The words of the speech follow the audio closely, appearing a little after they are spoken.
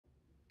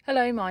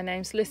Hello, my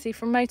name's Lissy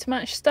from Motor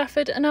Match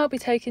Stafford and I'll be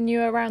taking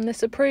you around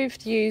this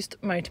approved used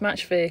Motor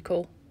Match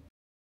vehicle.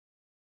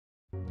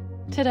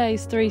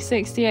 Today's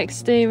 360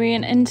 exterior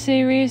and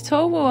interior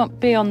tour will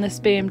be on this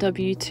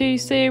BMW 2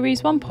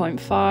 Series 1.5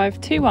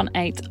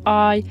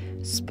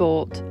 218i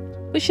Sport,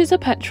 which is a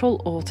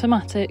petrol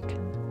automatic.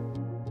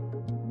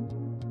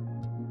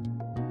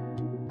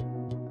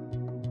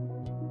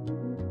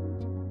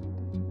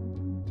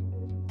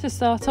 To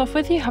start off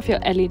with, you have your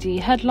LED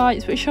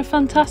headlights, which are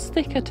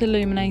fantastic at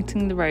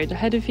illuminating the road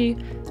ahead of you,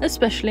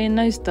 especially in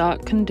those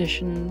dark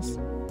conditions.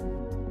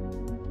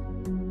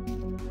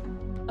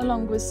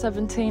 Along with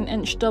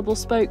 17-inch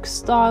double-spoke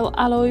style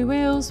alloy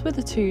wheels with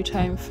a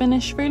two-tone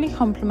finish, really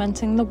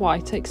complementing the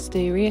white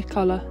exterior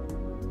colour.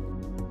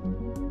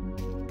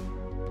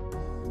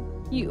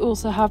 You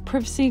also have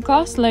privacy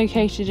glass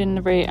located in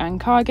the rear and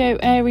cargo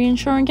area,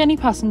 ensuring any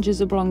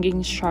passengers or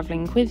belongings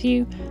travelling with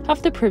you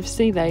have the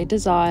privacy they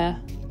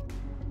desire.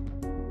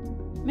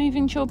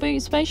 Moving to your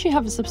boot space, you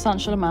have a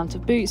substantial amount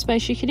of boot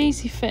space you could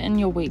easily fit in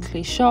your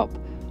weekly shop,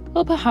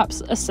 or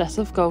perhaps a set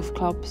of golf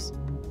clubs.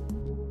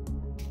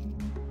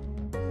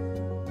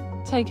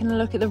 Taking a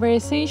look at the rear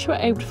seats, you are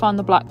able to find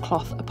the black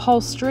cloth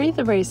upholstery.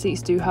 The rear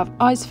seats do have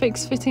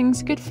ISOFIX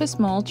fittings, good for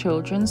small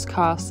children's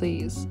car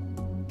seats.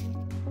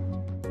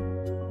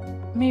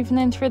 Moving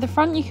in through the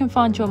front, you can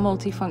find your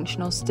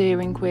multifunctional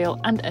steering wheel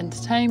and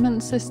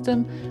entertainment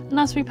system, and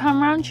as we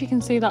pan round you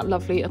can see that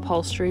lovely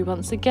upholstery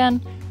once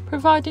again,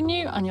 providing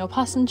you and your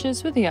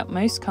passengers with the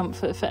utmost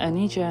comfort for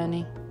any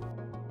journey.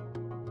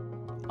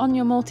 On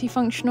your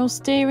multifunctional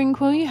steering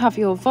wheel you have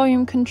your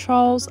volume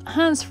controls,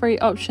 hands-free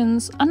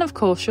options and of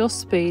course your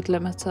speed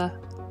limiter.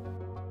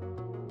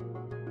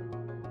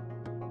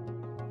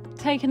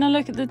 Taking a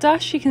look at the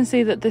dash, you can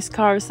see that this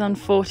car has done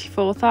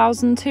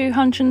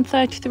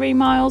 44,233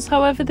 miles,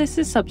 however this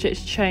is subject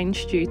to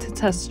change due to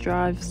test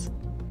drives.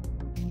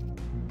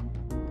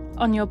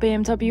 On your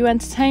BMW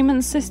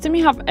Entertainment System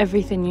you have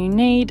everything you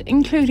need,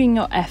 including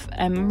your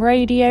FM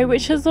radio,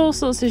 which has all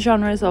sorts of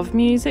genres of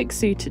music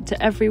suited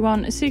to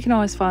everyone, so you can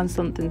always find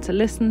something to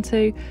listen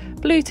to.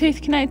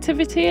 Bluetooth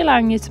connectivity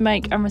allowing you to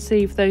make and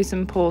receive those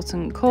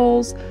important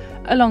calls,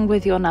 along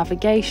with your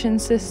navigation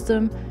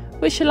system,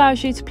 which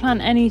allows you to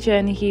plan any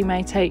journey you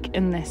may take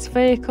in this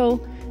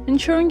vehicle,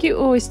 ensuring you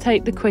always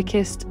take the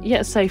quickest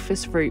yet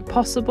safest route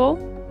possible.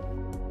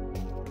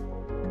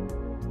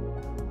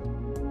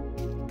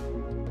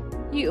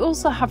 You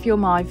also have your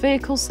My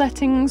Vehicle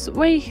settings,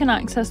 where you can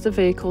access the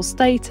vehicle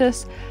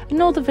status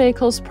and all the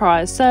vehicle's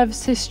prior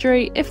service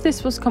history if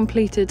this was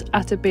completed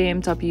at a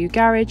BMW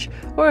garage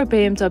or a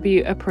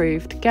BMW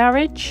approved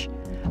garage.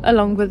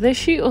 Along with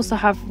this you also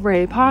have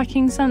rear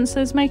parking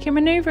sensors, making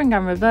manoeuvring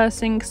and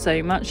reversing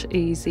so much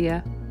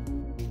easier.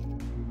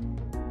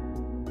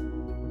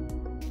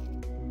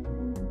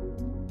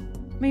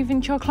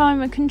 Moving to your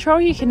climate control,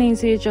 you can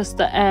easily adjust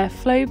the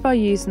airflow by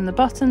using the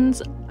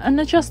buttons and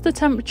adjust the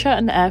temperature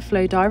and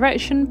airflow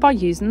direction by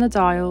using the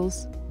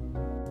dials.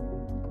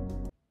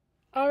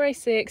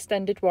 RAC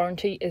extended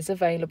warranty is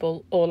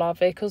available. All our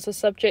vehicles are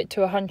subject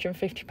to a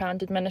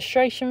 £150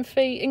 administration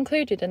fee.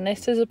 Included in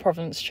this is a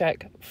provenance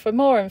check. For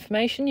more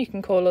information you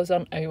can call us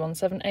on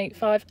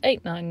 01785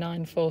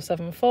 899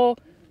 474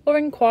 or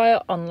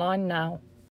inquire online now.